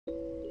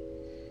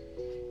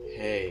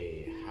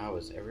Hey, how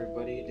is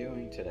everybody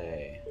doing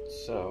today?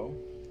 So,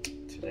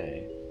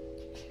 today,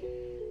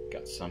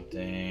 got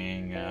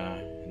something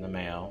in the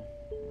mail.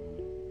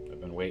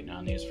 I've been waiting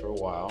on these for a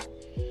while,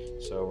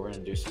 so we're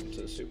going to do something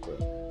to the Supra.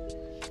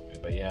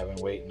 But yeah, I've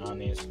been waiting on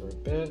these for a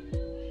bit,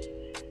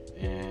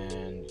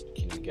 and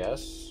can you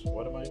guess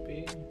what it might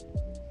be?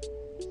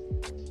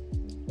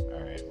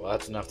 Alright, well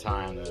that's enough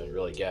time to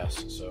really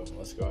guess, so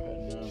let's go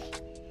ahead and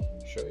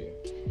show you.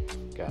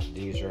 Got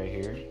these right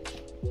here.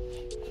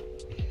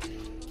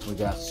 We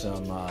got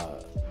some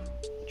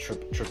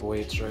triple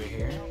weights right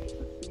here,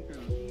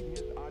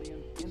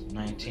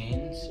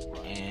 19s,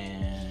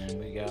 and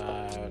we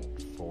got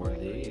 4 of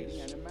these.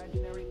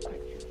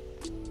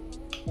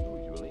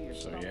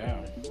 So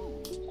yeah,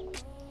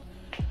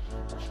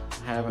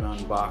 I haven't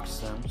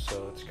unboxed them,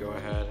 so let's go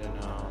ahead and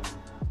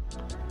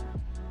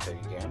take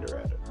a gander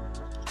at it.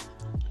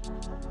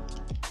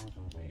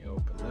 Let me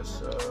open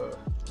this up.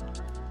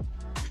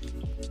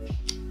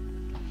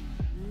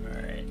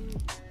 Alright.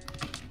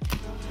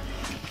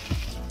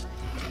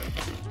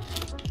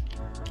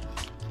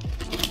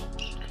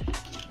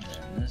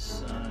 And this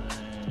side.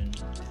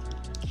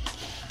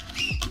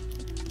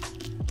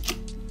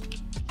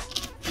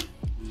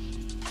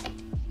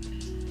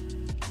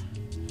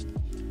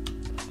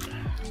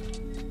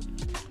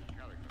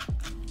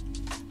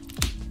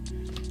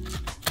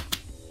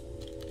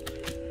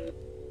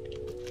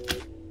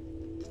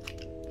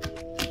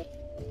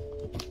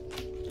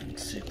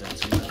 Let's see if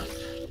that's enough.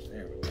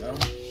 There we go.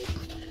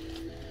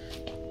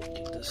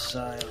 Get this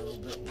side a little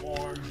bit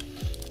more.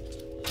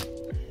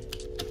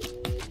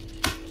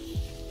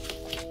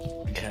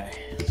 Okay,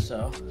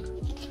 so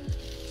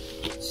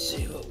let's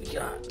see what we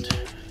got.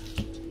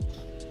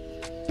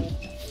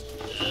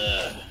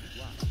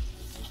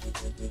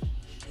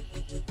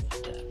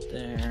 That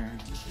there.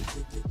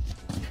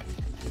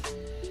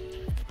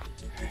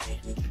 Alright.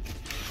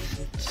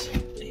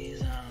 Set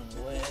these out of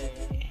the way.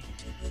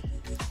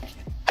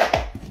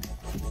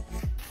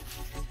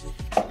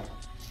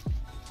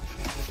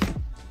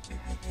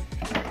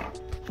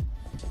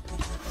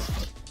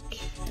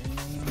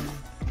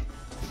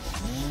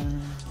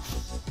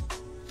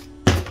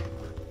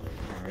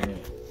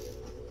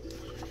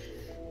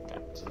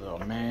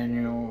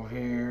 Manual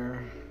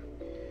here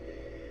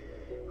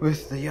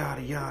with the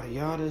yada yada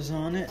yadas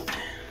on it.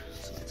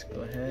 So let's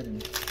go ahead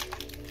and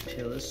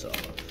peel this off.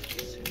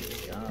 See what we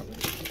got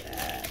with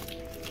that.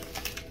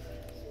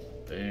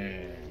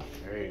 Boom.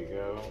 There you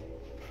go.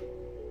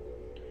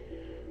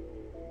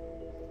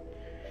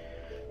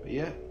 But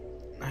yeah,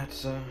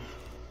 that's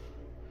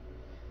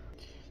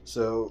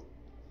so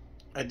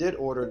I did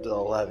order the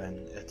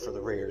 11 for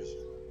the rears.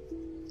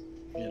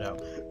 You know,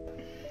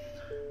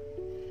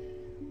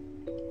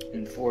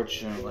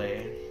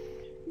 unfortunately,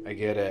 I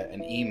get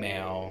an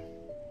email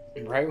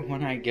right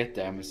when I get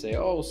them and say,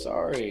 "Oh,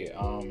 sorry,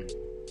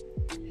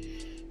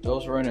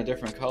 those were in a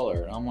different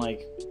color." And I'm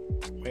like,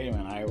 "Wait a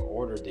minute, I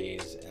ordered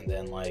these, and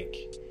then like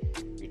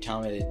you're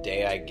telling me the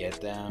day I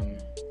get them,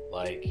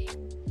 like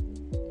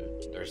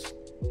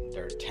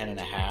they're 10 and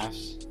a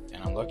halves."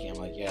 And I'm looking, I'm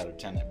like, "Yeah, they're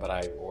 10, but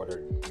I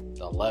ordered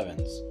the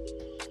 11s."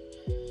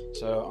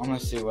 So I'm gonna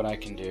see what I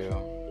can do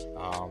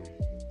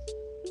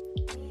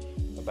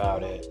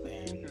about it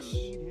and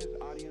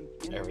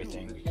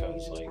everything,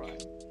 because like I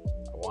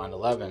wanted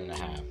 11 and a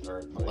half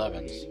or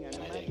 11s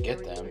and I didn't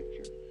get them,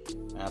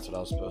 and that's what I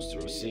was supposed to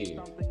receive.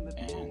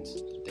 And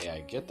the day I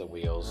get the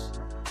wheels,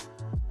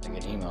 I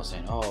get an email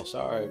saying, "Oh,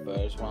 sorry, but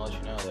I just want to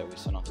let you know that we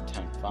sent out the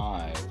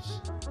 10.5s."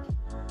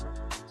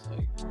 It's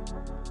like,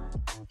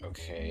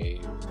 okay,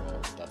 well,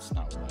 that's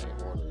not what I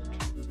ordered,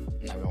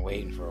 and I've been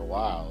waiting for a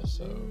while,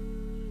 so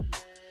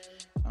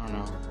I don't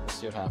know. We'll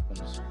see what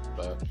happens.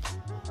 But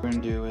what we're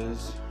gonna do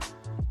is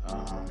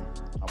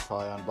I'll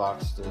probably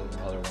unbox the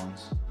other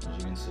ones, as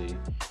you can see,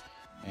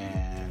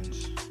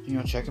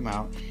 and check them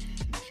out,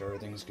 make sure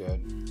everything's good,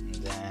 and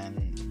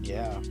then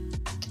yeah,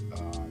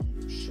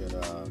 should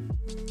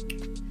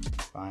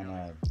find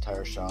a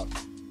tire shop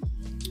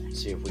and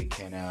see if we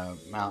can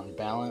mount and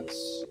balance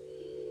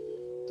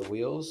the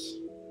wheels,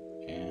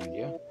 and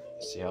yeah,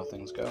 see how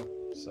things go.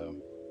 So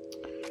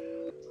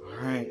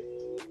alright,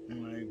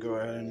 I'm gonna go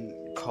ahead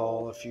and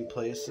call a few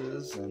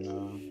places and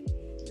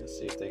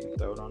see if they can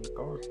throw it on the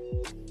car.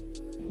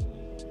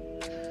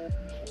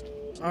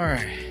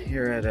 Alright,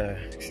 here at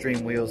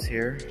Extreme Wheels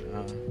here.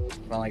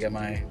 Finally got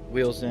my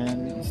wheels in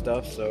and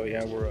stuff, so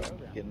yeah, we're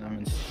getting them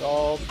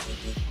installed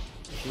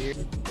here.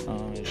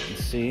 As you can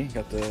see,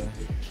 got the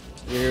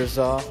rears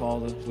off,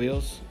 all the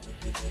wheels,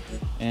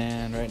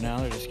 and right now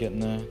they're just getting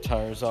the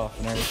tires off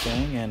and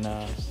everything, and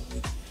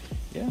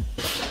yeah,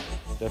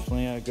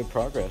 definitely good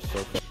progress so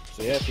far.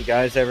 So yeah, if you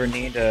guys ever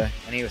need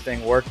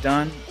anything work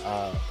done,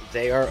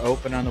 they are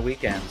open on the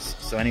weekends.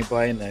 So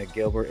anybody in the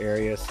Gilbert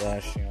area /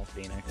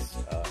 Phoenix,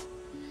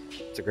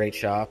 it's a great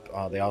shop.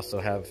 They also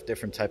have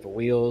different type of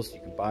wheels you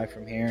can buy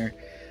from here,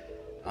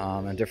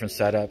 and different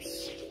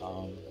setups.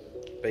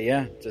 But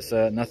yeah, just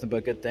nothing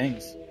but good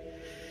things.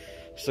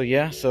 So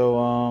yeah,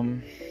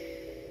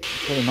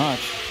 pretty much.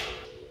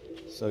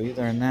 So other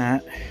than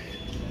that,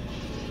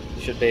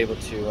 should be able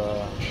to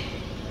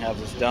have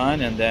this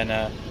done. And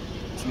then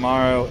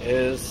tomorrow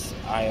is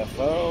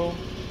IFO,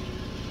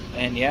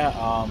 and yeah,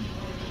 I'll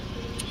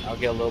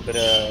get a little bit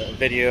of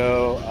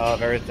video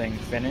of everything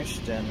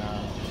finished, and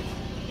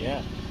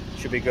yeah,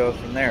 should be go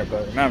from there.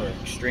 But remember,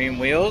 Extreme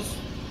Wheels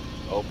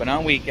open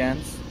on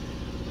weekends,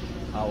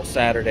 well,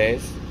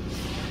 Saturdays.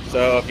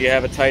 So if you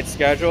have a tight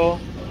schedule,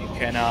 you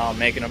can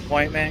make an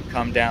appointment,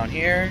 come down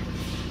here,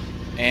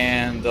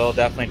 and they'll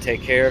definitely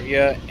take care of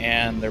you,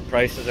 and their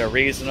prices are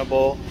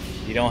reasonable.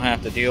 You don't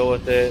have to deal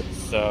with it.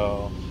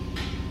 So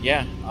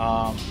yeah,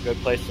 good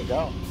place to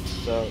go.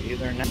 So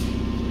either now,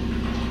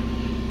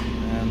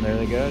 and there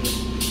they go,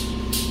 just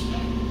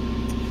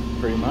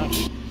pretty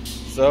much.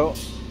 So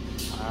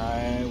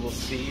I will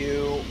see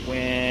you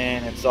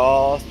when it's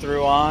all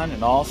through on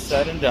and all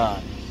said and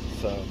done.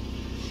 So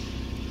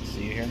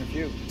see you here in a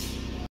few.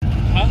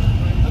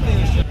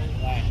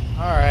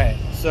 All right,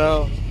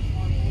 so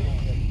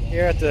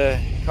here at the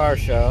car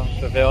show,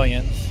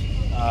 Pavilions,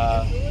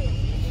 I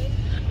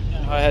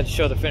had to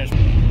show the finish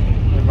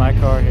with my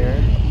car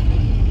here.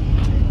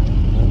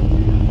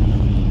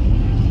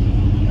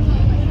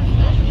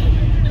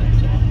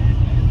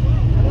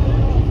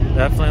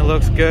 Definitely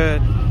looks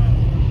good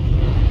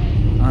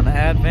on the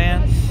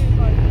Advance.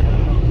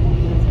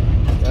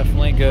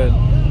 Definitely good.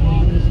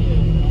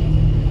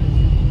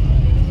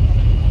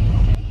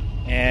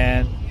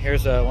 And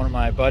here's one of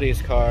my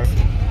buddy's cars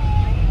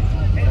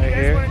right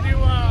here. Want to do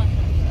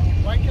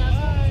White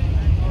Castle?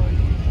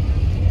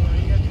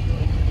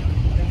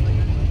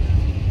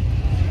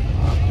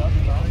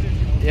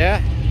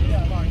 Yeah.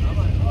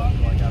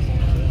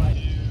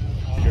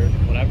 Sure,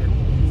 whatever.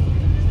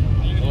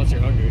 Unless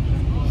you're hungry.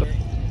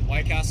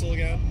 White Castle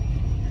again.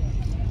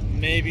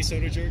 Maybe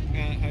Soda Jerk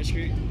at High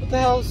Street. What the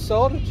hell is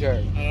Soda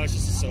Jerk? Oh, it's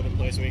just a soda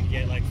place where you can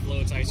get like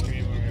floats, ice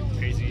cream, or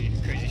crazy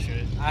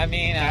shit. I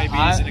mean,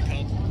 Diabetes in a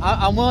cup.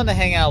 I'm willing to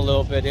hang out a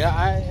little bit.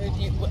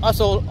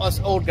 Us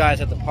old guys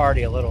have to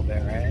party a little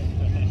bit, right?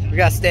 We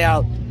gotta stay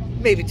out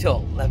maybe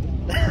till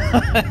 11.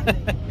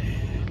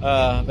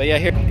 But yeah,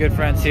 here, good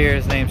friends here.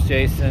 His name's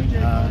Jason.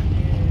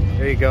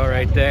 There you go,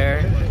 right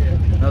there.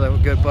 Another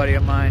good buddy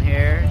of mine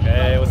here.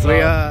 Hey, what's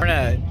up? We're in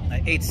a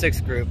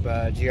 86 group,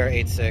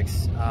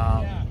 GR86.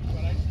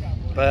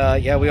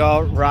 But yeah, we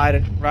all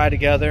ride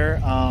together.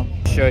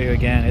 Show you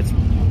again.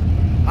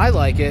 I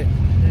like it.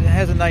 It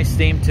has a nice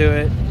theme to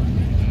it.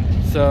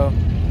 So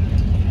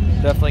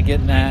definitely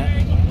getting that.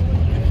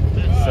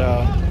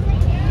 So,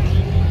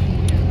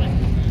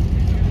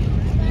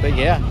 but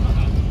yeah.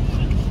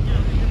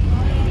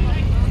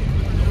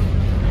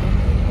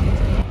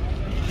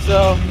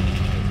 So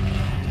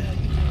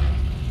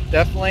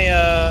definitely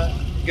a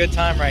good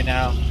time right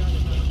now.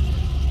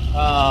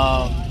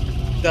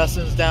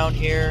 Dustin's down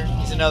here.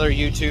 He's another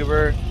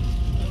YouTuber.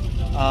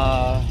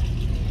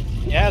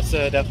 Yeah, it's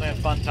definitely a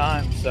fun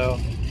time. So,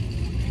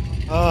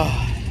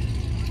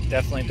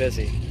 definitely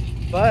busy.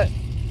 But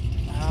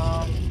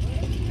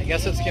I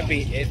guess it's gonna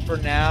be it for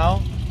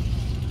now.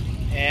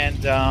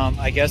 And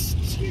I guess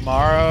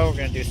tomorrow we're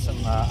gonna do some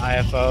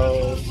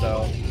IFO.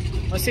 So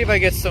let's see if I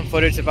get some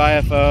footage of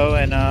IFO,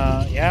 and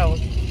yeah, we'll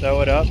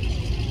throw it up.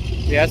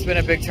 Yeah, it's been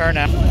a big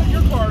turnout.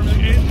 Your car is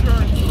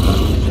turned.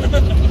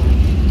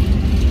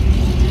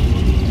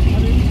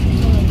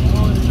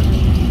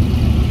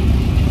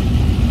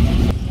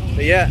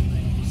 But yeah,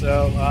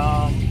 so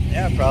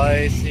yeah,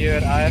 probably see you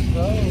at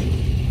IFO.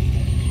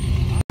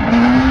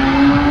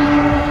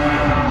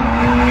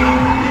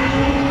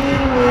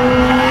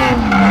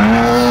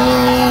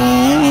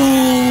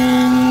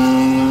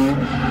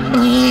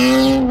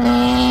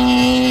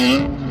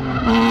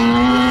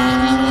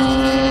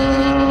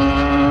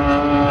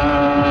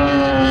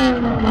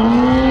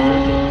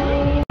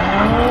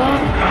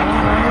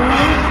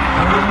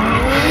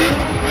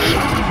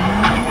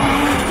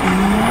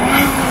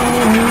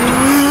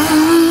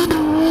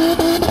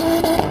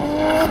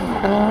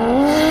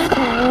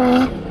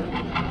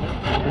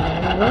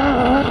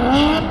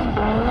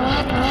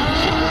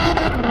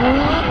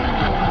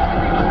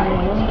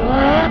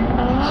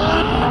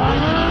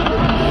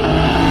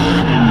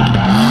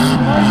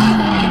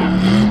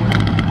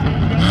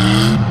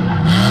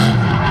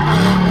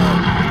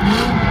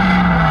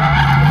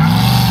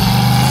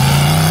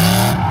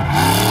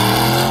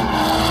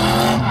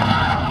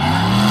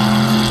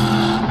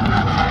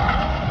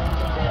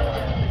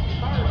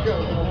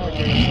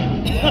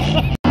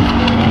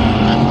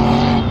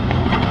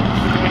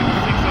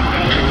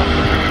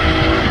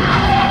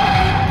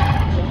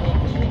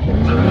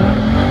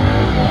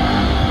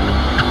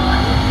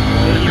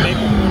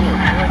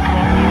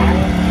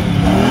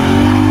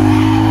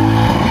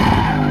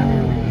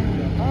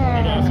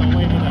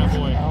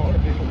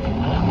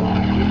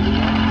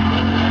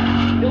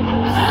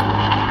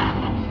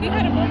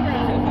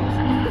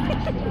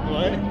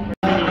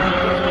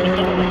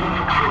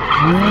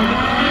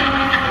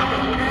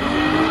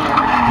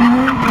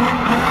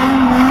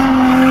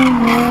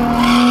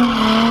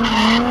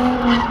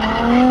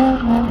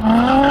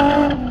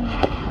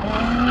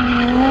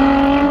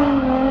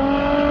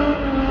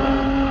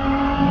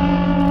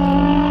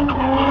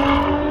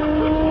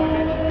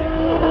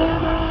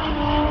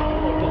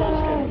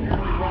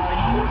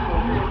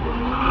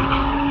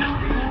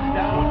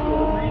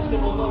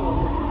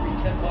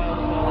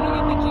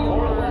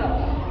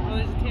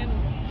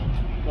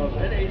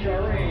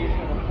 NHRA is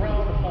going to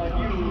frown upon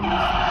you.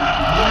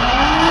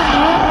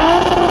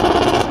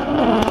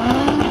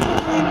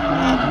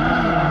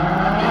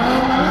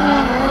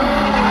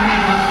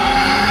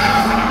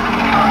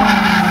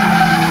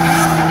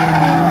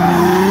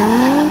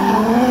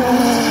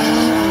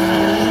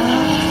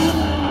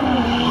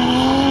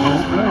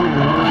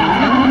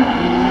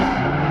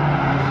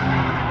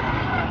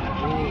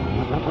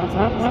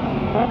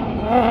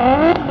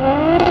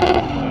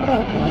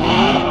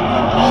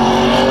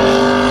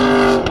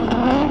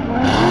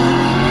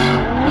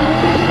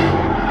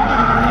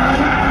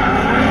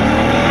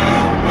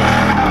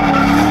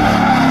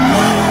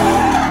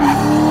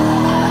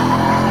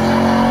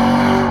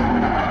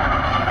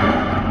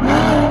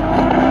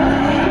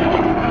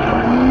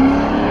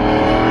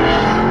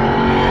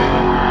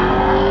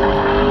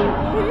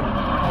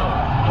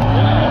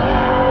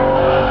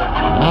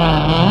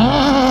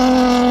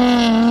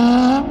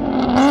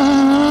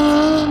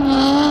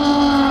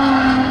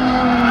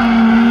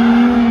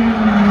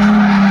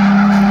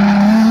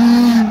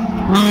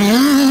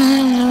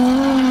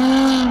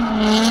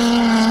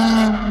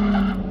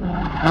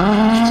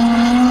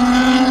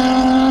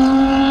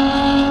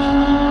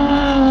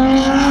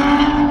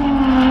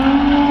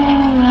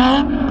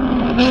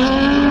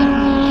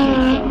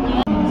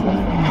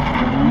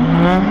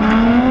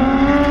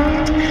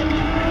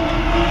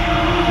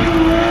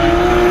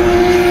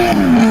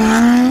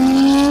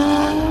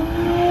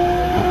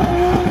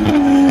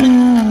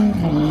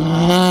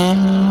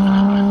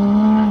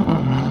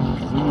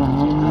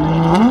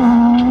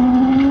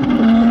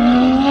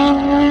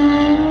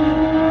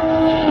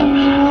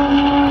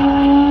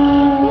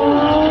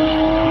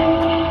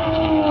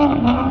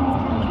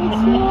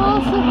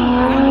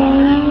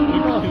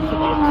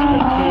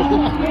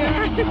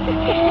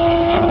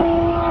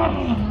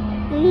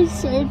 That is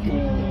so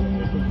cool.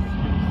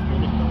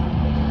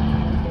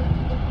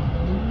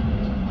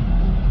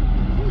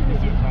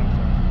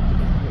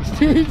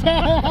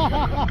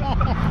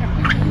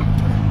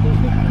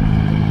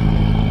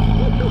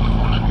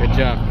 Good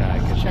job, guy.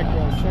 Good Check job.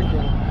 roll, check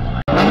roll.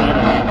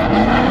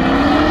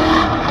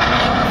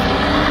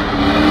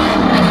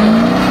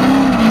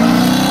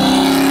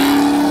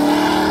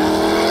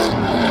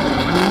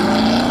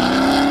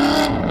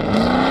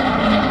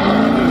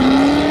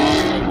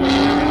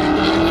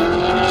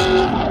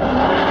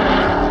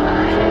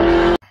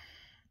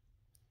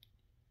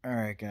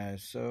 Alright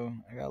guys, so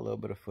I got a little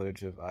bit of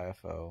footage of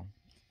IFO.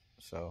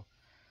 So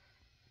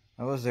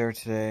I was there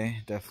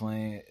today.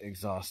 Definitely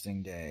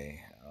exhausting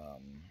day.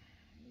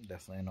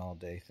 Definitely an all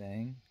day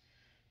thing.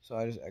 So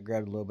I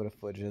grabbed a little bit of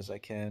footage as I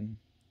can.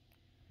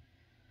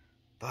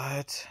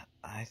 But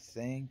I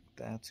think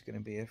that's gonna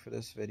be it for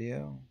this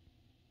video.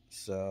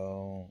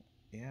 So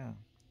yeah.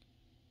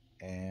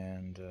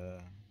 And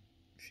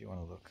if you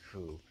wanna look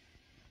who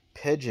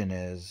Pigeon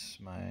is,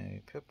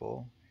 my pit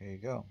bull, here you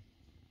go.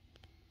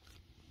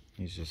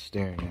 He's just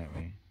staring at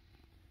me.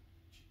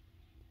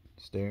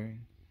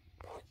 Staring.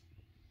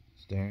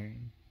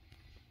 Staring.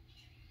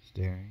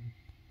 Staring.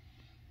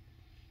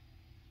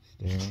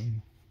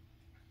 Staring.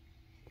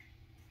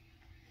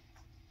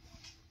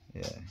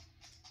 Yeah.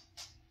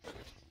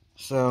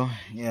 So,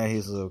 yeah,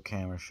 he's a little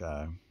camera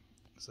shy.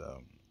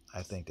 So,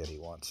 I think that he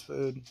wants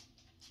food.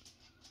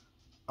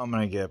 I'm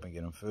gonna get up and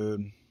get him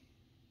food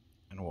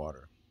and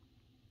water.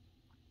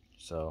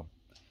 So,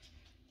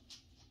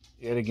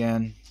 yet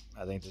again,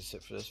 I think that's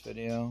it for this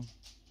video.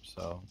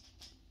 So,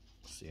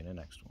 see you in the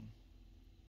next one.